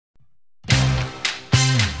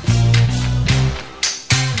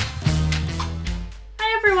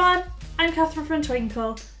I'm Catherine from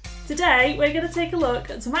Twinkl. Today we're going to take a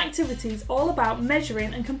look at some activities all about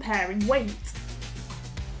measuring and comparing weight.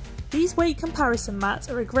 These weight comparison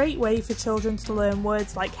mats are a great way for children to learn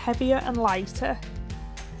words like heavier and lighter.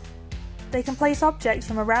 They can place objects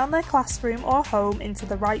from around their classroom or home into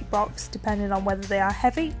the right box depending on whether they are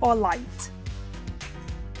heavy or light.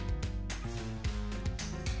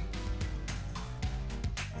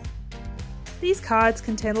 These cards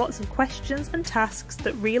contain lots of questions and tasks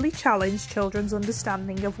that really challenge children's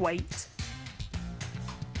understanding of weight.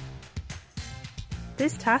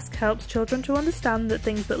 This task helps children to understand that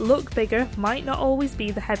things that look bigger might not always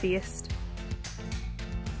be the heaviest.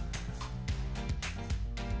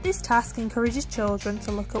 This task encourages children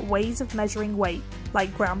to look at ways of measuring weight,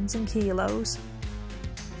 like grams and kilos.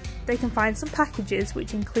 They can find some packages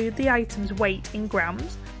which include the item's weight in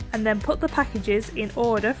grams, and then put the packages in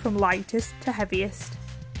order from lightest to heaviest.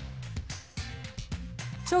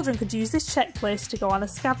 Children could use this checklist to go on a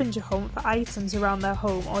scavenger hunt for items around their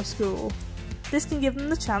home or school. This can give them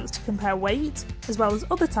the chance to compare weight, as well as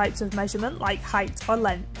other types of measurement like height or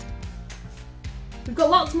length. We've got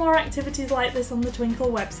lots more activities like this on the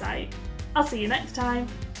Twinkl website. I'll see you next time.